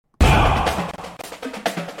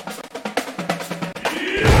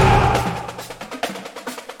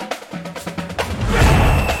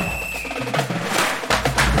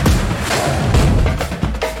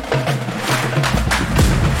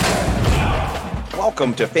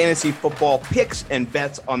Welcome to Fantasy Football Picks and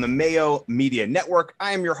Bets on the Mayo Media Network.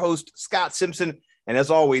 I am your host, Scott Simpson, and as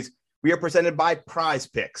always, we are presented by Prize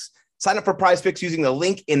Picks. Sign up for Prize Picks using the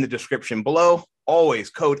link in the description below. Always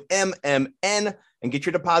code MMN and get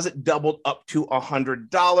your deposit doubled up to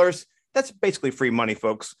 $100. That's basically free money,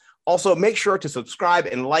 folks. Also, make sure to subscribe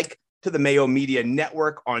and like to the Mayo Media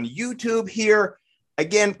Network on YouTube here.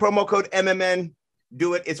 Again, promo code MMN.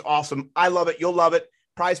 Do it. It's awesome. I love it. You'll love it.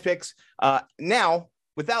 Prize Picks. Now,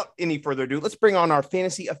 without any further ado, let's bring on our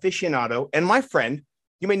fantasy aficionado and my friend.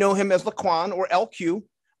 You may know him as Laquan or LQ.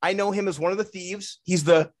 I know him as one of the thieves. He's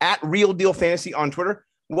the @RealDealFantasy on Twitter.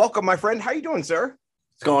 Welcome, my friend. How are you doing, sir?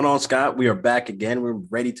 What's going on, Scott? We are back again. We're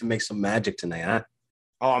ready to make some magic tonight, huh?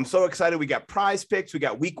 Oh, I'm so excited. We got Prize Picks. We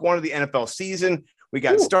got week 1 of the NFL season. We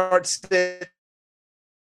got starts,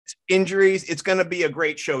 injuries. It's going to be a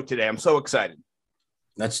great show today. I'm so excited.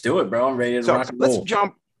 Let's do it, bro. I'm ready to rock and roll. Let's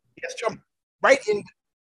jump right in.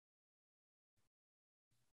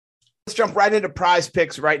 Let's jump right into Prize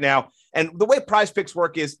Picks right now. And the way Prize Picks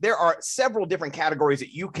work is there are several different categories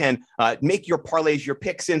that you can make your parlays, your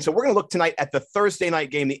picks in. So we're going to look tonight at the Thursday night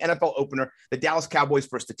game, the NFL opener, the Dallas Cowboys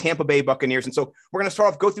versus the Tampa Bay Buccaneers. And so we're going to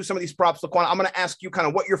start off, go through some of these props. Laquan, I'm going to ask you kind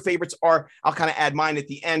of what your favorites are. I'll kind of add mine at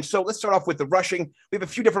the end. So let's start off with the rushing. We have a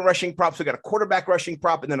few different rushing props. We got a quarterback rushing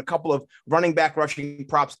prop and then a couple of running back rushing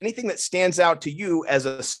props. Anything that stands out to you as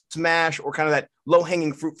a smash or kind of that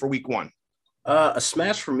low-hanging fruit for week 1? A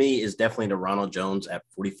smash for me is definitely the Ronald Jones at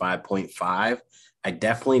 45.5. I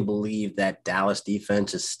definitely believe that Dallas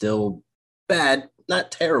defense is still bad,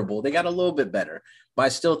 not terrible. They got a little bit better, but I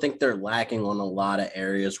still think they're lacking on a lot of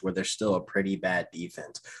areas where they're still a pretty bad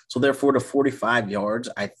defense. So therefore, the 45 yards,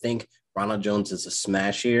 I think Ronald Jones is a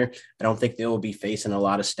smash here. I don't think they will be facing a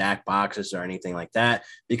lot of stack boxes or anything like that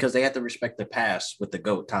because they have to respect the pass with the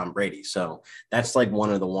GOAT, Tom Brady. So that's like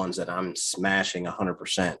one of the ones that I'm smashing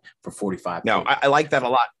 100% for 45. No, I like that a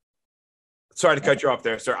lot. Sorry to cut you off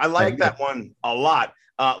there, sir. I like that one a lot.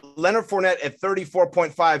 Leonard Fournette at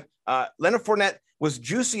 34.5. Leonard Fournette was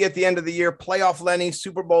juicy at the end of the year. Playoff Lenny,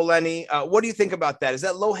 Super Bowl Lenny. What do you think about that? Is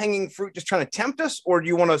that low-hanging fruit just trying to tempt us, or do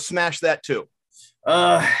you want to smash that too?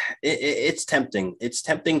 It's tempting. It's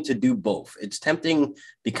tempting to do both. It's tempting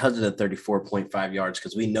because of the 34.5 yards,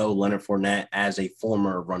 because we know Leonard Fournette as a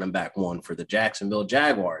former running back 1 for the Jacksonville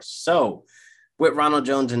Jaguars. So with Ronald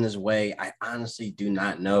Jones in his way, I honestly do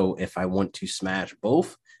not know if I want to smash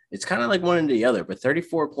both. It's kind of like one or the other, but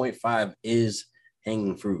 34.5 is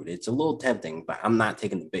hanging fruit. It's a little tempting, but I'm not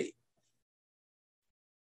taking the bait.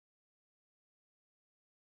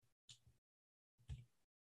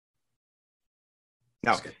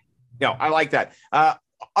 No, I like that.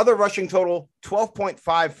 Other rushing total,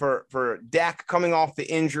 12.5 for Dak coming off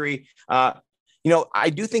the injury. I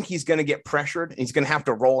do think he's going to get pressured. He's going to have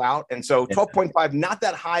to roll out. And so 12.5, not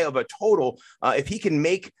that high of a total. If he can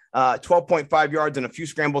make 12.5 yards and a few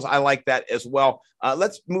scrambles, I like that as well.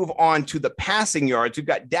 Let's move on to the passing yards. We've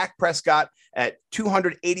got Dak Prescott at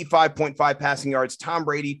 285.5 passing yards, Tom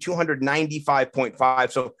Brady,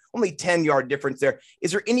 295.5. So only 10-yard difference there.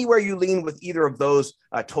 Is there anywhere you lean with either of those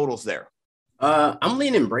totals there? I'm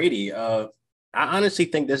leaning Brady. I honestly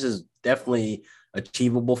think this is definitely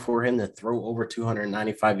achievable for him to throw over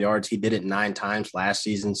 295 yards. He did it 9 times last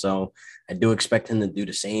season. So I do expect him to do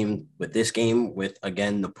the same with this game with,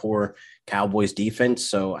 again, the poor Cowboys defense.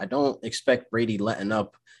 So I don't expect Brady letting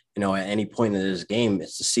up, at any point in this game.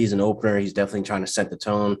 It's the season opener. He's definitely trying to set the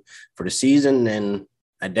tone for the season. And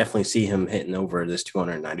I definitely see him hitting over this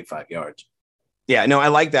 295 yards. Yeah, no, I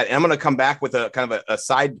like that. And I'm going to come back with a kind of a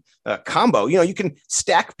side combo. You can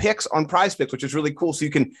stack picks on Prize Picks, which is really cool. So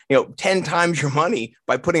you can, 10 times your money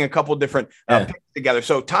by putting a couple different picks together.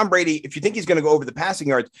 So Tom Brady, if you think he's going to go over the passing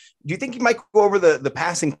yards, do you think he might go over the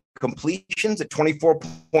passing completions at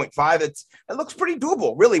 24.5? It looks pretty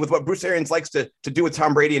doable, really, with what Bruce Arians likes to do with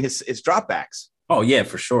Tom Brady and his dropbacks. Oh, yeah,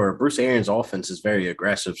 for sure. Bruce Arians' offense is very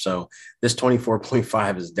aggressive. So this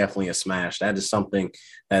 24.5 is definitely a smash. That is something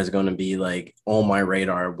that is going to be like on my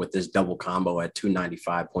radar with this double combo at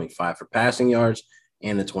 295.5 for passing yards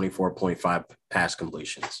and the 24.5 pass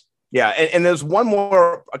completions. Yeah, and there's one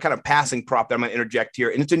more kind of passing prop that I'm going to interject here,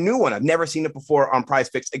 and it's a new one. I've never seen it before on Prize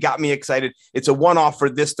Picks. It got me excited. It's a one-off for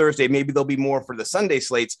this Thursday. Maybe there'll be more for the Sunday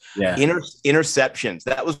slates. Yeah. Interceptions.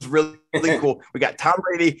 That was really cool. We got Tom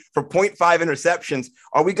Brady for 0.5 interceptions.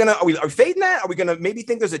 Are we fading that? Are we gonna maybe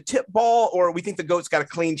think there's a tip ball, or we think the GOAT's got a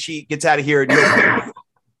clean sheet, gets out of here?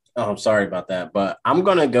 Oh, I'm sorry about that, but I'm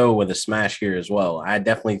gonna go with a smash here as well. I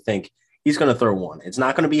definitely think he's going to throw one. It's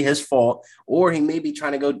not going to be his fault, or he may be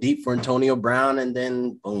trying to go deep for Antonio Brown, and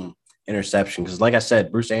then boom, interception. Because like I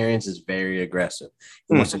said, Bruce Arians is very aggressive.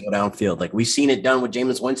 He wants to go downfield. Like we've seen it done with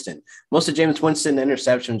Jameis Winston. Most of Jameis Winston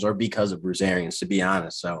interceptions are because of Bruce Arians, to be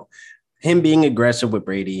honest. So him being aggressive with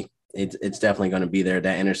Brady, it's definitely going to be there.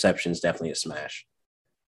 That interception is definitely a smash.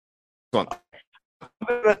 I'm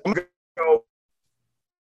gonna go.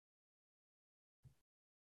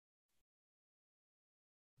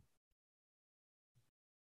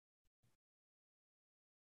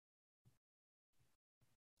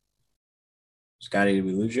 Scotty, did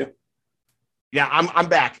we lose you? Yeah, I'm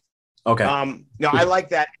back. Okay. No, I like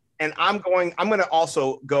that. And I'm going to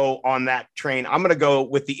also go on that train. I'm going to go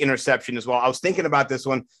with the interception as well. I was thinking about this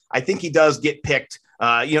one. I think he does get picked.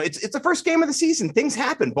 It's the first game of the season. Things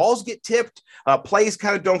happen. Balls get tipped. Plays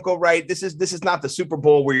kind of don't go right. This is not the Super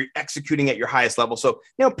Bowl where you're executing at your highest level. So,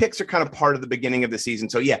 picks are kind of part of the beginning of the season.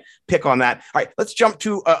 So, yeah, pick on that. All right, let's jump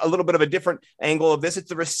to a little bit of a different angle of this. It's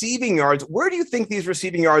the receiving yards. Where do you think these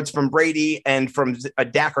receiving yards from Brady and from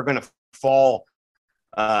Dak are going to fall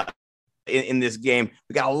in this game?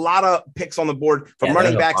 We got a lot of picks on the board from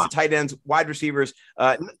running backs to tight ends, wide receivers.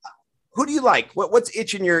 Who do you like? What's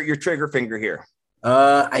itching your trigger finger here?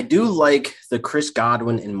 I do like the Chris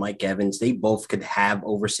Godwin and Mike Evans. They both could have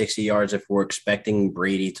over 60 yards if we're expecting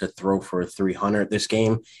Brady to throw for 300 this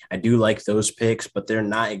game. I do like those picks, but they're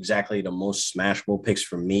not exactly the most smashable picks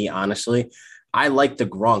for me, honestly. I like the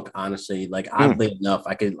Gronk, honestly. Like, oddly enough,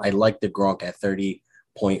 I like the Gronk at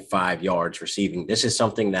 30.5 yards receiving. This is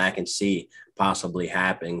something that I can see possibly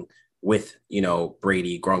happening with,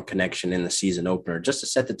 Brady Gronk connection in the season opener, just to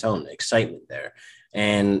set the tone, excitement there.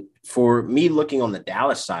 And for me, looking on the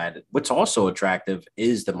Dallas side, what's also attractive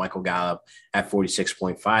is the Michael Gallup at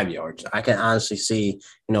 46.5 yards. I can honestly see,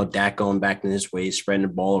 Dak going back in his ways, spreading the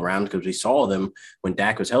ball around, because we saw them when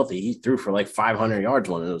Dak was healthy. He threw for like 500 yards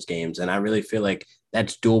one of those games. And I really feel like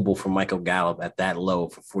that's doable for Michael Gallup at that low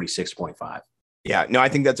for 46.5. Yeah, no, I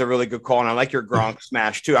think that's a really good call. And I like your Gronk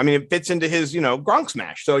smash too. I mean, it fits into his, Gronk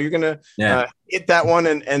smash. So you're going to hit that one.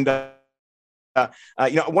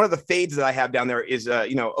 One of the fades that I have down there is,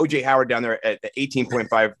 OJ Howard down there at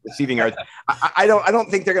 18.5 receiving yards. I don't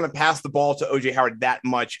think they're going to pass the ball to OJ Howard that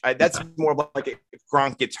much. That's more like if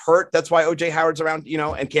Gronk gets hurt. That's why OJ Howard's around,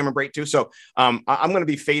 and Cameron Brate too. So I'm going to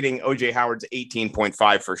be fading OJ Howard's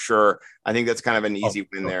 18.5 for sure. I think that's kind of an easy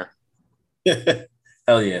win there.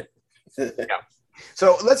 Hell yeah. Yeah.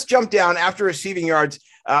 So let's jump down after receiving yards.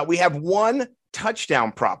 We have one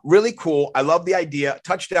touchdown prop. Really cool. I love the idea.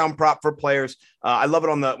 Touchdown prop for players. I love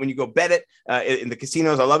it when you go bet it in the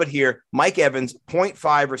casinos. I love it here. Mike Evans,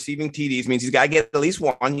 0.5 receiving TDs means he's got to get at least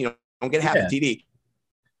one. Don't get half a TD.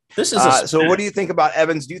 This is so what do you think about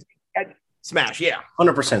Evans? Do you think smash? Yeah.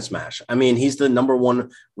 100% smash. I mean, he's the number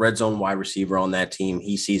one red zone wide receiver on that team.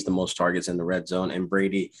 He sees the most targets in the red zone, and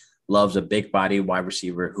Brady loves a big body wide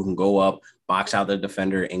receiver who can go up, box out the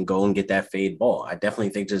defender, and go and get that fade ball. I definitely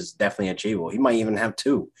think this is definitely achievable. He might even have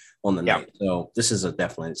two on the night. So this is a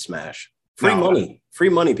definite smash. Free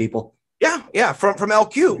money, people. Yeah. From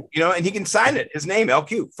LQ, and he can sign it. His name,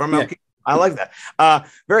 LQ, from LQ. I like that.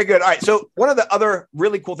 Very good. All right. So one of the other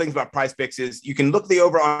really cool things about Prize Picks is you can look the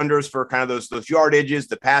over-unders for kind of those yardages,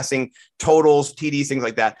 the passing totals, TDs, things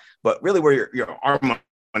like that. But really where your arm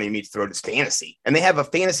money meets the road is fantasy. And they have a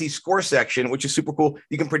fantasy score section, which is super cool.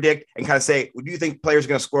 You can predict and kind of say, well, do you think players are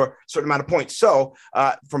going to score a certain amount of points? So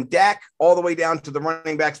from Dak all the way down to the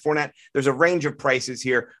running backs, Fournette, there's a range of prices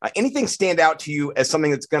here. Anything stand out to you as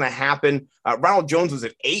something that's going to happen? Ronald Jones was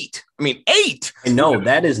at 8. I mean, 8. I know,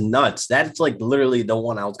 that is nuts. That's like literally the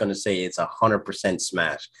one I was going to say. It's 100%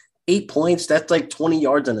 smash. 8 points, that's like 20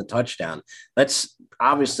 yards and a touchdown. That's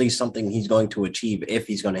obviously something he's going to achieve if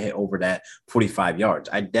he's going to hit over that 45 yards.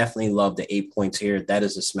 I definitely love the 8 points here. That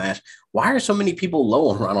is a smash. Why are so many people low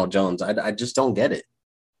on Ronald Jones? I just don't get it.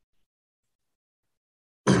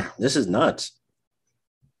 This is nuts.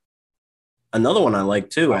 Another one I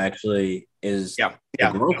like too, actually, is the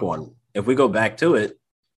Gronk one. If we go back to it,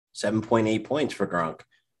 7.8 points for Gronk.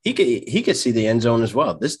 He could see the end zone as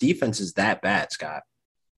well. This defense is that bad, Scott.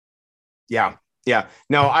 Yeah.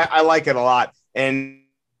 No, I like it a lot. And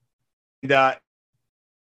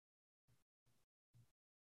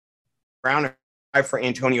Brown for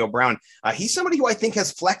Antonio Brown. He's somebody who I think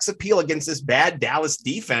has flex appeal against this bad Dallas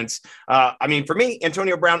defense. I mean, for me,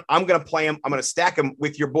 Antonio Brown, I'm going to play him. I'm going to stack him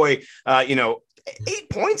with your boy, 8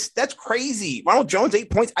 points. That's crazy. Ronald Jones, 8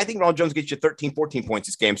 points. I think Ronald Jones gets you 13, 14 points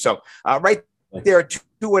this game. So right there are two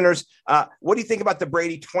winners. What do you think about the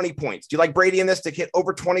Brady 20 points? Do you like Brady in this to hit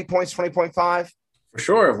over 20 points, 20.5? For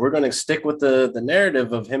sure. If we're going to stick with the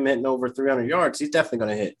narrative of him hitting over 300 yards, he's definitely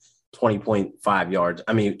going to hit 20.5 yards.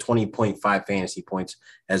 I mean, 20.5 fantasy points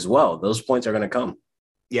as well. Those points are going to come.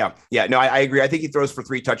 Yeah. No, I agree. I think he throws for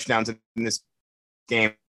 3 touchdowns in this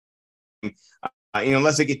game.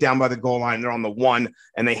 Unless they get down by the goal line, they're on the 1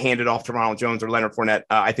 and they hand it off to Ronald Jones or Leonard Fournette.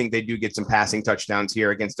 I think they do get some passing touchdowns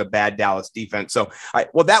here against a bad Dallas defense. So, all right,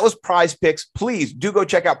 well, that was Prize Picks. Please do go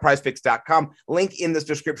check out prizepicks.com. Link in this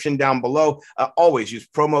description down below. Always use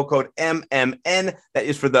promo code MMN. That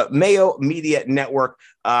is for the Mayo Media Network.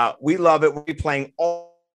 We love it. We'll be playing all.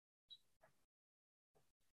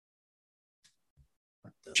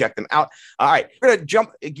 Check them out. All right, we're going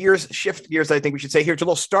to shift gears, I think we should say, here to a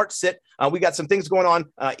little start sit. We got some things going on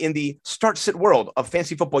in the start sit world of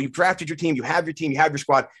fantasy football. You've drafted your team, you have your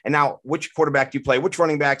squad, and now which quarterback do you play, which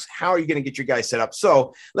running backs, how are you going to get your guys set up?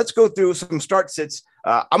 So let's go through some start sits.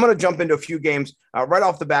 I'm going to jump into a few games right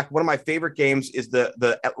off the back. One of my favorite games is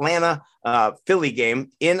the Atlanta Philly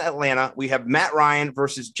game in Atlanta. We have Matt Ryan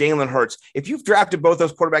versus Jalen Hurts. If you've drafted both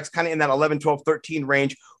those quarterbacks kind of in that 11, 12, 13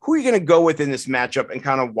 range, who are you going to go with in this matchup and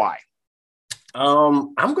kind of why?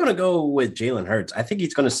 I'm going to go with Jalen Hurts. I think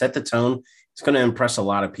he's going to set the tone. He's going to impress a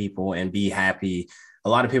lot of people and be happy. A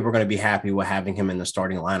lot of people are going to be happy with having him in the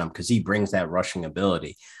starting lineup because he brings that rushing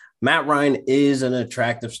ability. Matt Ryan is an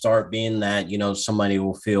attractive start, being that, somebody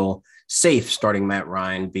will feel safe starting Matt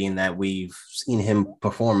Ryan, being that we've seen him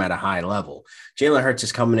perform at a high level. Jalen Hurts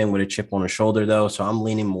is coming in with a chip on his shoulder, though, so I'm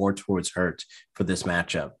leaning more towards Hurts for this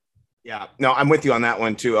matchup. Yeah, no, I'm with you on that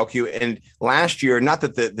one too, LQ. And last year, not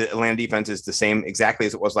that the Atlanta defense is the same exactly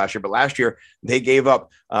as it was last year, but last year they gave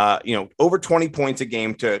up, over 20 points a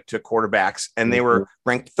game to quarterbacks, and they were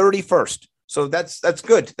ranked 31st. So that's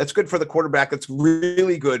good. That's good for the quarterback. That's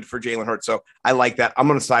really good for Jalen Hurts. So I like that. I'm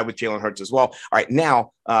going to side with Jalen Hurts as well. All right,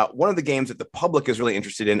 now one of the games that the public is really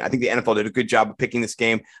interested in, I think the NFL did a good job of picking this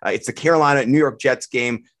game. It's the Carolina New York Jets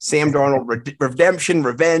game. Sam Darnold, redemption,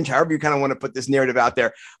 revenge, however you kind of want to put this narrative out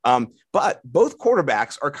there. But both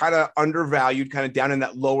quarterbacks are kind of undervalued, kind of down in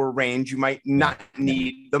that lower range. You might not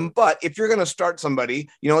need them, but if you're going to start somebody,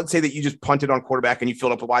 let's say that you just punted on quarterback and you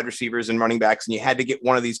filled up with wide receivers and running backs and you had to get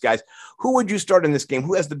one of these guys, who would you start in this game?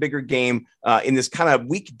 Who has the bigger game in this kind of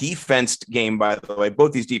weak defensed game, by the way?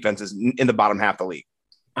 Both these defenses in the bottom half of the league.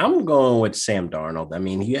 I'm going with Sam Darnold. I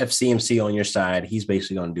mean, you have CMC on your side. He's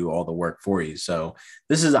basically going to do all the work for you. So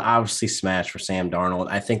this is obviously smash for Sam Darnold.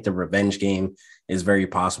 I think the revenge game is very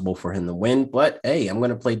possible for him to win. But, hey, I'm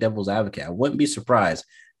going to play devil's advocate. I wouldn't be surprised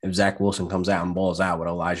if Zach Wilson comes out and balls out with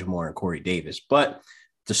Elijah Moore and Corey Davis. But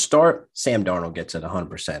to start, Sam Darnold gets it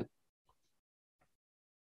 100%.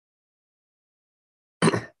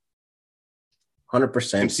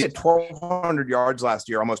 100%. He had 1,200 yards last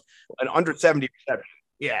year, almost an under 70 reception.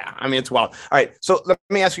 Yeah, I mean, it's wild. All right, so let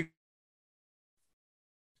me ask you.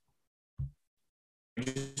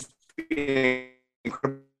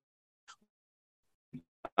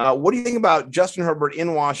 What do you think about Justin Herbert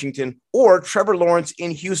in Washington or Trevor Lawrence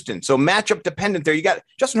in Houston? So matchup dependent there. You got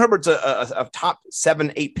Justin Herbert's a top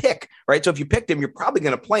 7, 8 pick, right? So if you picked him, you're probably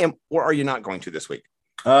going to play him, or are you not going to this week?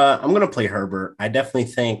 I'm going to play Herbert. I definitely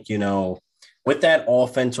think, with that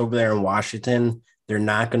offense over there in Washington, they're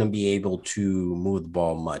not going to be able to move the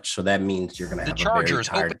ball much. So that means you're going to have a very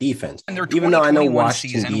tired defense. Even though I know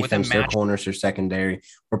Washington defense, their corners, their secondary,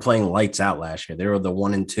 were playing lights out last year. They were the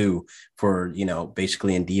 1 and 2 for,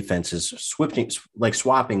 basically in defenses,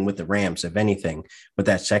 swapping with the Rams, if anything, with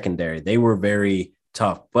that secondary. They were very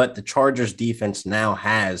tough. But the Chargers defense now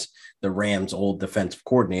has the Rams' old defensive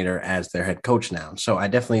coordinator as their head coach now. So I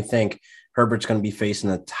definitely think Herbert's going to be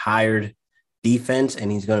facing a tired defense,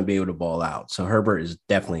 and he's going to be able to ball out. So Herbert is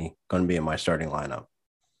definitely going to be in my starting lineup.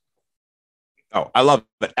 Oh, I love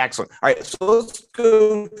it. Excellent. All right, so let's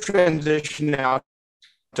go transition now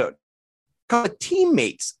to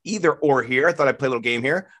teammates, either or here. I thought I'd play a little game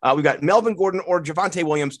here. We've got Melvin Gordon or Javonte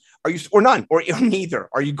Williams. Are you, or none, or neither?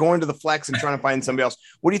 Are you going to the flex and trying to find somebody else?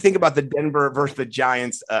 What do you think about the Denver versus the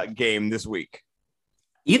Giants game this week?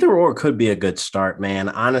 Either or could be a good start, man.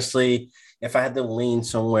 Honestly, if I had to lean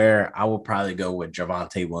somewhere, I would probably go with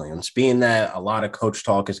Javonte Williams, being that a lot of coach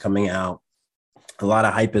talk is coming out. A lot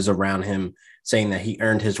of hype is around him, saying that he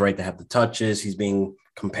earned his right to have the touches. He's being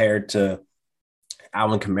compared to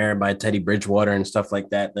Alvin Kamara by Teddy Bridgewater and stuff like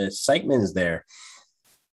that. The excitement is there,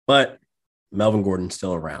 but Melvin Gordon's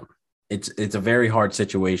still around. It's a very hard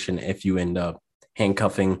situation if you end up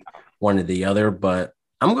handcuffing one or the other, but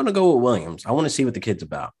I'm going to go with Williams. I want to see what the kid's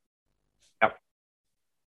about.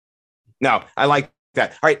 No, I like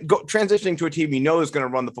that. All right, transitioning to a team is going to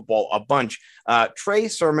run the football a bunch. Trey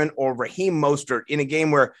Sermon or Raheem Mostert in a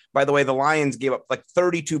game where, by the way, the Lions gave up like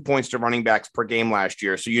 32 points to running backs per game last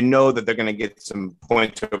year. So that they're going to get some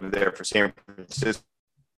points over there for San Francisco.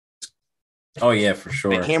 Oh, yeah, for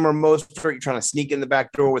sure. Hammer Mostert, you're trying to sneak in the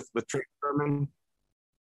back door with Trey Sermon.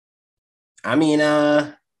 I mean,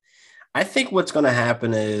 I think what's going to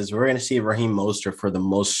happen is we're going to see Raheem Mostert for the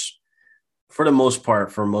most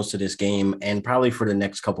part for most of this game and probably for the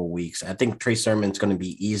next couple of weeks. I think Trey Sermon's going to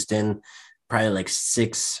be eased in probably like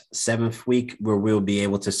 6th, 7th week where we'll be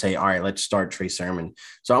able to say, all right, let's start Trey Sermon.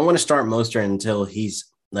 So I want to start Mostert until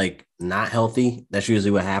he's like not healthy. That's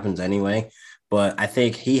usually what happens anyway. But I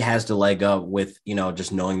think he has the leg up with,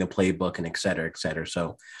 just knowing the playbook and et cetera, et cetera.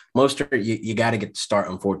 So Mostert, you got to get the start,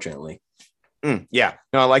 unfortunately. Yeah,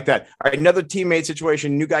 no, I like that. All right, another teammate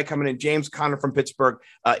situation. New guy coming in, James Conner from Pittsburgh,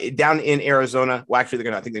 down in Arizona. Well, actually,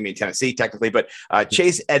 I think they made Tennessee technically, but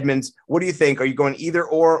Chase Edmonds. What do you think? Are you going either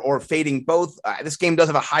or fading both? This game does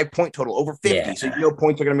have a high point total, over 50, so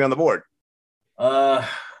points are going to be on the board.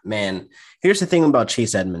 Man, here's the thing about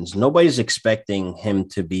Chase Edmonds. Nobody's expecting him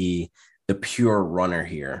to be the pure runner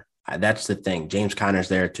here. That's the thing. James Conner's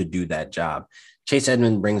there to do that job. Chase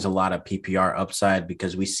Edmonds brings a lot of PPR upside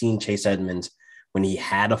because we've seen Chase Edmonds when he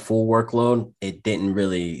had a full workload, it didn't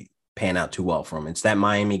really pan out too well for him. It's that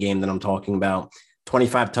Miami game that I'm talking about.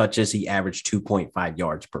 25 touches, he averaged 2.5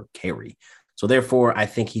 yards per carry. So therefore, I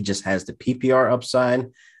think he just has the PPR upside.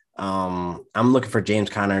 I'm looking for James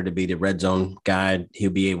Conner to be the red zone guy. He'll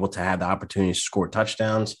be able to have the opportunity to score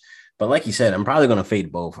touchdowns. But like you said, I'm probably going to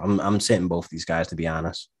fade both. I'm sitting both these guys, to be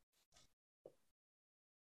honest.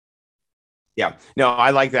 Yeah, no, I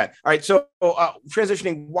like that. All right, so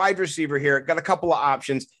transitioning wide receiver here, got a couple of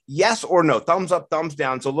options. Yes or no, thumbs up, thumbs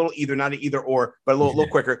down. So a little either, not an either or, but a little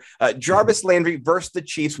quicker. Jarvis Landry versus the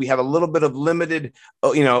Chiefs. We have a little bit of limited,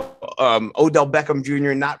 Odell Beckham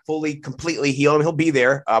Jr. not fully, completely healed. He'll be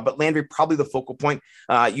there, but Landry probably the focal point.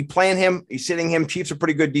 You playing him, you sitting him. Chiefs are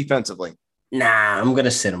pretty good defensively. Nah, I'm going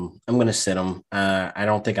to sit him. I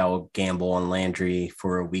don't think I will gamble on Landry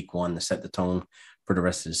for a week one to set the tone for the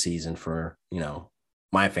rest of the season for,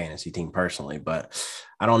 my fantasy team personally, but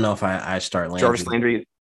I don't know if I start Landry. Jarvis Landry.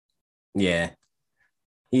 Yeah.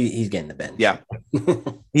 He's getting the bench. Yeah.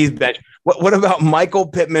 He's bench. What about Michael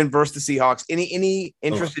Pittman versus the Seahawks? Any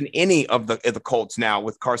interest in any of the Colts now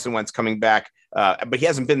with Carson Wentz coming back? But he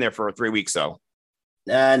hasn't been there for 3 weeks, though.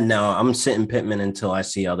 No, I'm sitting Pittman until I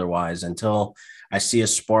see otherwise, until I see a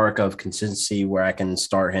spark of consistency where I can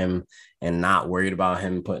start him and not worried about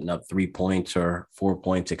him putting up 3 points or 4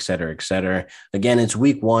 points, et cetera, et cetera. Again, it's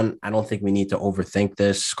week one. I don't think we need to overthink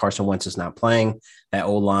this. Carson Wentz is not playing. That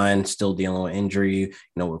O-line still dealing with injury,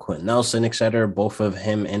 with Quentin Nelson, et cetera. Both of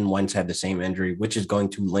him and Wentz had the same injury, which is going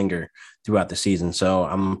to linger throughout the season. So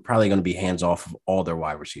I'm probably going to be hands off of all their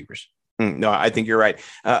wide receivers. No, I think you're right.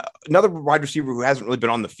 Another wide receiver who hasn't really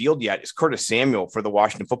been on the field yet is Curtis Samuel for the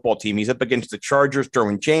Washington football team. He's up against the Chargers.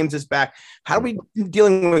 Derwin James is back. How are we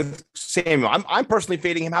dealing with Samuel? I'm personally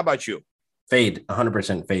fading him. How about you? Fade,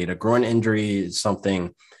 100% fade. A groin injury is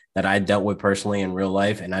something that I dealt with personally in real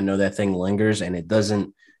life, and I know that thing lingers, and it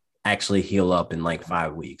doesn't actually heal up in like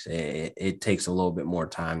 5 weeks. It takes a little bit more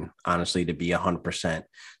time, honestly, to be 100%,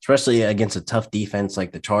 especially against a tough defense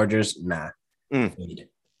like the Chargers. Nah, fade.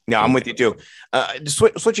 No, I'm with you too.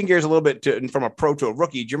 Switching gears a little bit from a pro to a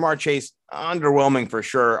rookie, Ja'Marr Chase, underwhelming for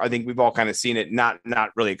sure. I think we've all kind of seen it. Not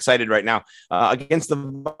really excited right now. Against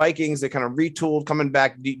the Vikings, they kind of retooled coming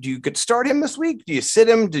back. Do you could start him this week? Do you sit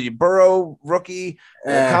him? Do you Burrow rookie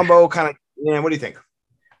combo? Kind of. Yeah. What do you think?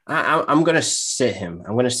 I'm gonna sit him.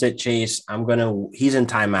 I'm gonna sit Chase. He's in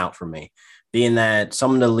timeout for me, being that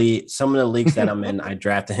some of the leagues that I'm in, I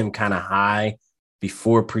drafted him kind of high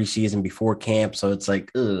before preseason, before camp. So it's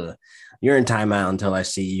like, you're in timeout until I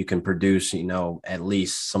see you can produce, at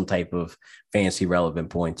least some type of fantasy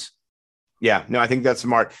relevant points. Yeah, no, I think that's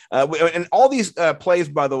smart. And all these plays,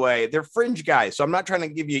 by the way, they're fringe guys. So I'm not trying to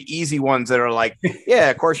give you easy ones that are like, yeah,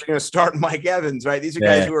 of course you're going to start Mike Evans, right? These are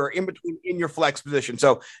guys who are in between in your flex position.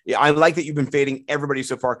 So yeah, I like that you've been fading everybody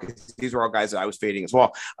so far because these are all guys that I was fading as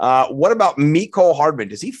well. What about Mecole Hardman?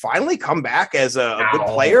 Does he finally come back as a good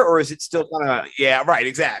player, or is it still kind of, yeah, right,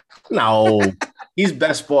 exactly. No, he's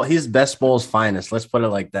best ball. He's best ball's finest. Let's put it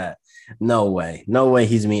like that. No way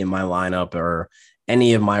he's meeting my lineup or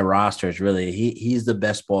any of my rosters, really. He's the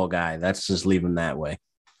best ball guy. Let's just leave him that way.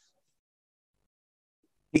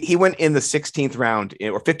 He went in the 16th round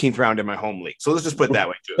or 15th round in my home league. So let's just put it that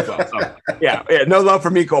way too as well. So, yeah, no love for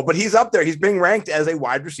Mecole, but he's up there. He's being ranked as a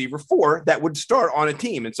wide receiver 4 that would start on a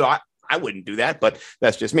team. And so I wouldn't do that, but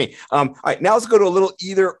that's just me. All right, now let's go to a little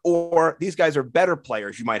either or. These guys are better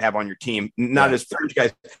players you might have on your team, not as fringe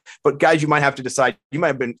guys, but guys you might have to decide. You might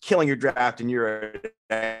have been killing your draft and you're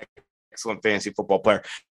excellent fantasy football player.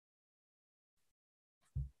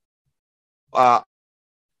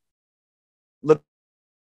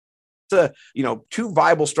 Two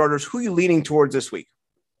viable starters. Who are you leaning towards this week?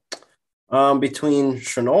 Between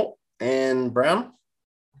Shenault and Brown.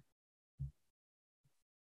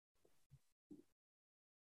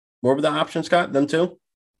 What were the options, Scott? Them two?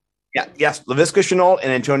 Yeah, yes, Laviska Shenault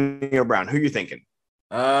and Antonio Brown. Who are you thinking?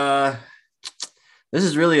 This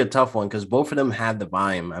is really a tough one because both of them have the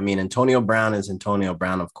volume. I mean, Antonio Brown is Antonio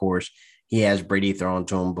Brown, of course. He has Brady throwing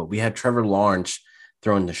to him, but we had Trevor Lawrence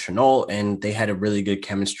throwing to Shenault, and they had a really good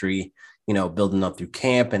chemistry, building up through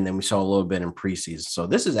camp, and then we saw a little bit in preseason. So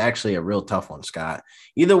this is actually a real tough one, Scott.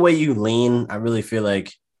 Either way you lean, I really feel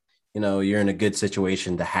like, you're in a good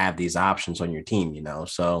situation to have these options on your team,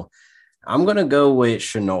 So I'm going to go with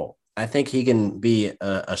Shenault. I think he can be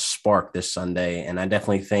a spark this Sunday, and I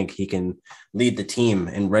definitely think he can lead the team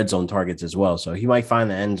in red zone targets as well. So he might find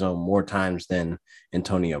the end zone more times than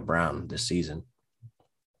Antonio Brown this season.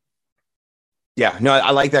 Yeah, no,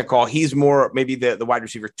 I like that call. He's more maybe the wide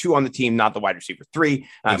receiver 2 on the team, not the wide receiver 3.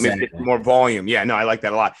 Maybe more volume. Yeah, no, I like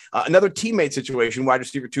that a lot. Another teammate situation, wide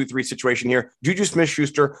receiver 2-3 situation here. Juju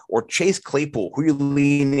Smith-Schuster or Chase Claypool. Who are you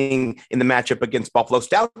leaning in the matchup against Buffalo?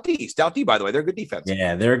 Stout D, by the way. They're a good defense.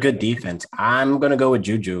 Yeah, they're a good defense. I'm going to go with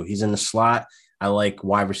Juju. He's in the slot. I like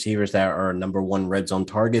wide receivers that are number 1 red zone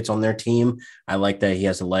targets on their team. I like that he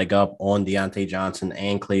has a leg up on Deontay Johnson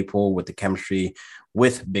and Claypool with the chemistry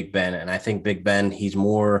with Big Ben. And I think Big Ben, he's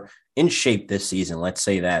more in shape this season. Let's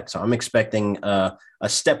say that. So I'm expecting a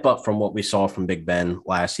step up from what we saw from Big Ben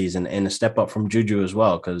last season and a step up from Juju as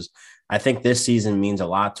well, because I think this season means a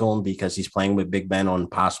lot to him because he's playing with Big Ben on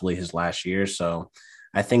possibly his last year. So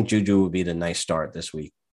I think Juju would be the nice start this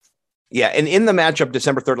week. Yeah, and in the matchup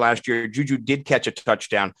December 3rd last year, Juju did catch a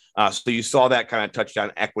touchdown. So you saw that kind of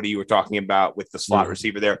touchdown equity you were talking about with the slot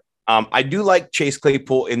receiver there. I do like Chase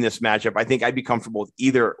Claypool in this matchup. I think I'd be comfortable with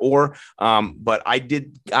either or, but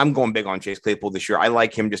I'm going big on Chase Claypool this year. I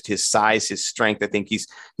like him, just his size, his strength. I think he's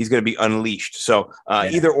going to be unleashed. So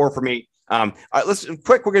either or for me. All right, let's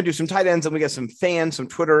quick. We're going to do some tight ends, and we got some fans, some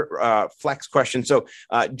Twitter flex questions. So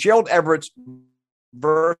Gerald Everett's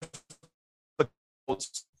versus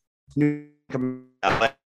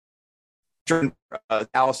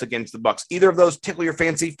Dallas against the Bucks. Either of those tickle your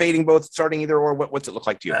fancy? Fading both, starting either or. What's it look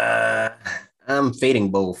like to you? I'm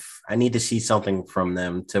fading both. I need to see something from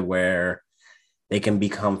them to where they can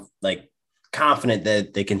become confident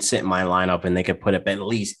that they can sit in my lineup and they can put up at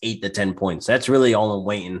least 8 to 10 points. That's really all I'm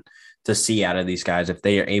waiting to see out of these guys. If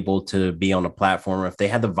they are able to be on a platform, if they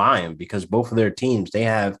have the volume, because both of their teams, they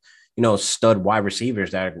have, stud wide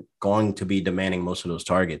receivers that are going to be demanding most of those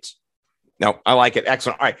targets. No, I like it.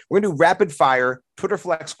 Excellent. All right. We're going to do rapid fire Twitter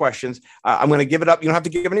flex questions. I'm going to give it up. You don't have to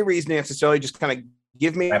give any reasoning necessarily. Just kind of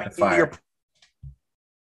give me your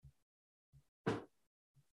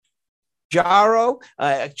Jaro,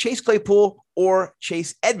 Chase Claypool, or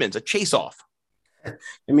Chase Edmonds, a chase off.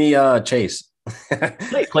 Give me Chase.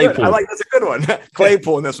 Claypool. I like that's a good one.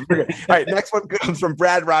 Claypool in this one. All right. Next one comes from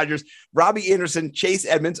Brad Rogers, Robbie Anderson, Chase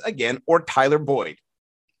Edmonds again, or Tyler Boyd.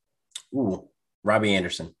 Ooh, Robbie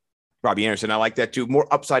Anderson. Robbie Anderson. I like that too.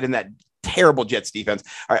 More upside in that terrible Jets defense.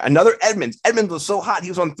 All right. Another Edmonds. Edmonds was so hot. He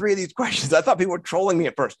was on 3 of these questions. I thought people were trolling me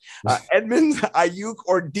at first. Edmonds, Ayuk,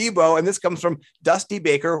 or Debo. And this comes from Dusty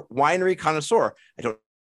Baker, winery connoisseur.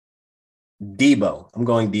 Debo. I'm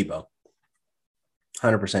going Debo.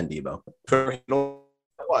 100% Debo.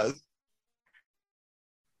 Was.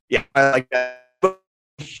 Yeah. I like that.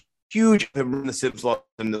 Huge in the Sims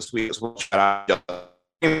in this week as well.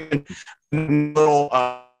 Little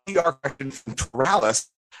PR question from Torales.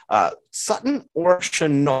 Sutton or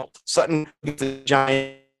Shenault? Sutton gets the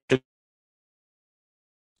giant.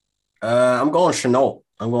 I'm going Shenault.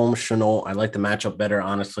 I'm going with Shenault. I like the matchup better,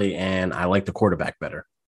 honestly, and I like the quarterback better.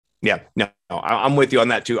 Yeah, no, I'm with you on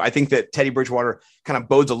that too. I think that Teddy Bridgewater kind of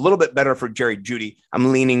bodes a little bit better for Jerry Jeudy.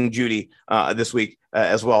 I'm leaning Jeudy this week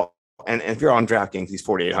as well. And if you're on DraftKings, he's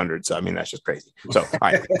 4,800. So, I mean, that's just crazy. So, all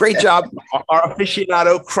right, great job. Our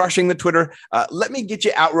aficionado crushing the Twitter. Let me get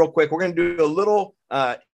you out real quick. We're going to do a little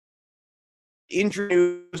injury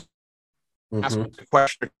news. Ask a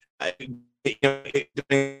question.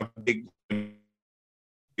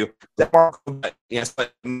 Yes,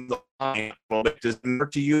 but does it matter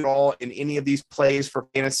to you at all in any of these plays for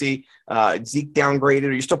fantasy? Zeke downgraded,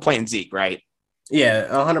 or you're still playing Zeke, right? Yeah,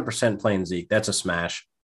 100% playing Zeke. That's a smash.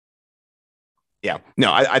 Yeah,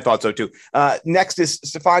 no, I thought so too. Next is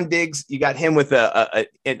Stephon Diggs. You got him with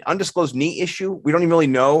an undisclosed knee issue. We don't even really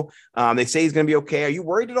know. They say he's going to be okay. Are you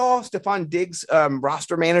worried at all, Stephon Diggs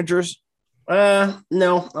roster managers?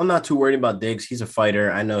 No, I'm not too worried about Diggs. He's a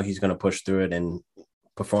fighter. I know he's going to push through it and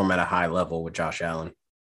perform at a high level with Josh Allen.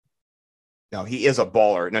 No, he is a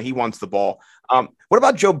baller. No, he wants the ball. What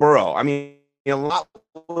about Joe Burrow? I mean, a lot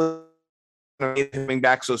coming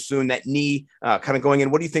back so soon, that knee kind of going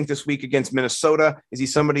in. What do you think this week against Minnesota? Is he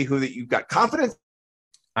somebody who that you've got confidence?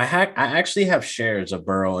 I actually have shares of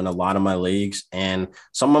Burrow in a lot of my leagues, and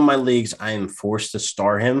some of my leagues I am forced to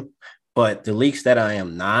start him, but the leagues that I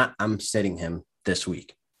am not, I'm sitting him this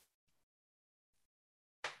week.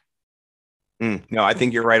 No, I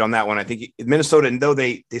think you're right on that one. I think Minnesota, and though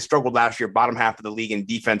they struggled last year, bottom half of the league in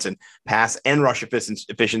defense and pass and rush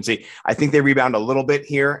efficiency, I think they rebound a little bit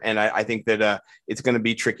here, and I think that it's going to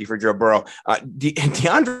be tricky for Joe Burrow.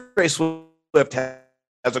 DeAndre Swift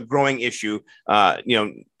has a growing issue.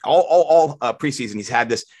 All preseason he's had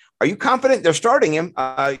this. Are you confident they're starting him?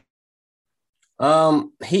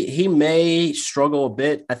 He may struggle a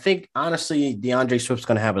bit. I think honestly, DeAndre Swift's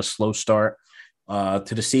going to have a slow start to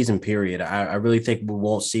the season period. I really think we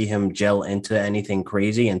won't see him gel into anything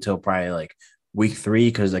crazy until probably like week 3,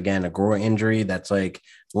 because again, a groin injury that's like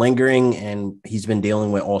lingering and he's been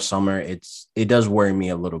dealing with all summer. It does worry me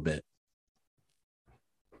a little bit.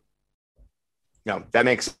 No, that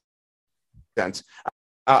makes sense.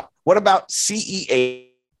 What about CEH,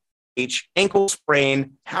 ankle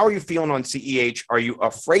sprain? How are you feeling on CEH? Are you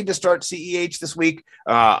afraid to start CEH this week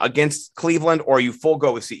against Cleveland, or are you full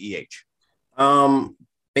go with CEH?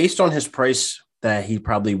 Based on his price that he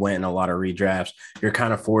probably went in a lot of redrafts, you're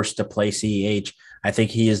kind of forced to play CEH. I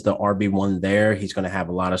think he is the RB1 there. He's going to have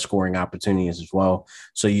a lot of scoring opportunities as well.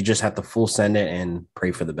 So you just have to full send it and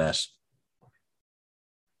pray for the best.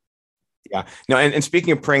 Yeah, no, and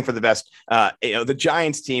speaking of praying for the best, the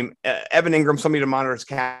Giants team, Evan Ingram, somebody to monitor his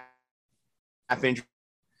calf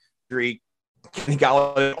injury. Kenny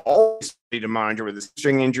Golladay always to monitor with his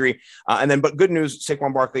string injury. But good news,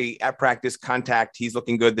 Saquon Barkley at practice, contact, he's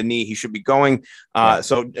looking good. The knee, he should be going.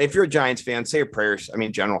 So if you're a Giants fan, say your prayers. I mean,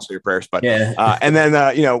 in general, say your prayers. But we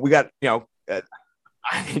got,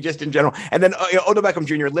 just in general. And then Odell Beckham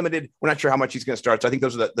Jr. limited. We're not sure how much he's going to start. So I think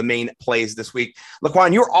those are the main plays this week.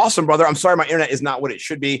 Laquan, you're awesome, brother. I'm sorry my internet is not what it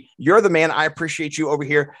should be. You're the man. I appreciate you over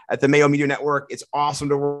here at the Mayo Media Network. It's awesome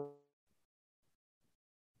to work.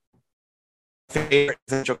 I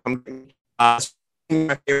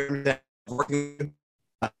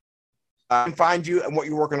can find you and what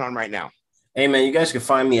you're working on right now. Hey, man, you guys can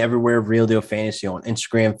find me everywhere, Real Deal Fantasy, on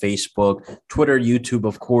Instagram, Facebook, Twitter, YouTube,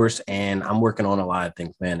 of course, and I'm working on a lot of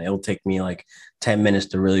things, man. It'll take me like 10 minutes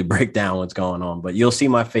to really break down what's going on, but you'll see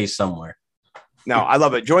my face somewhere. No, I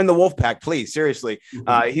love it. Join the Wolfpack, please. Seriously.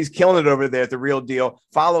 He's killing it over there at The Real Deal.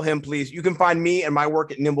 Follow him, please. You can find me and my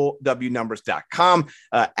work at nimblewnumbers.com,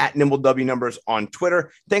 at nimblewnumbers on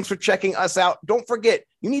Twitter. Thanks for checking us out. Don't forget,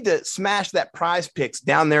 you need to smash that Prize Picks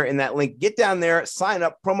down there in that link. Get down there, sign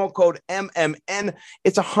up, promo code MMN.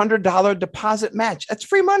 It's $100 deposit match. That's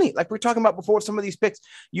free money. Like we were talking about before, some of these picks,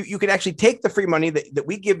 you can actually take the free money that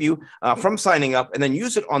we give you from signing up and then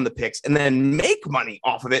use it on the picks and then make money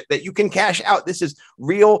off of it that you can cash out. This is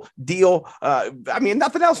real deal.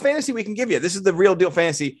 Nothing else fantasy we can give you. This is the Real Deal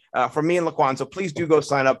Fantasy from me and Laquan. So please do go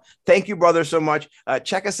sign up. Thank you, brother, so much.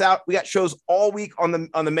 Check us out. We got shows all week on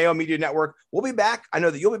the Mayo Media Network. We'll be back. I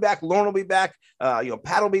know that you'll be back. Lauren will be back.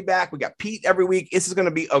 Pat will be back. We got Pete every week. This is going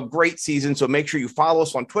to be a great season. So make sure you follow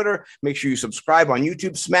us on Twitter. Make sure you subscribe on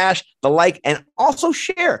YouTube, smash the like, and also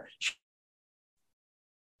share.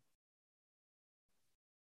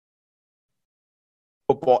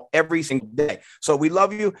 Football every single day. So we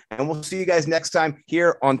love you, and we'll see you guys next time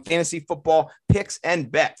here on Fantasy Football Picks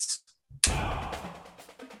and Bets.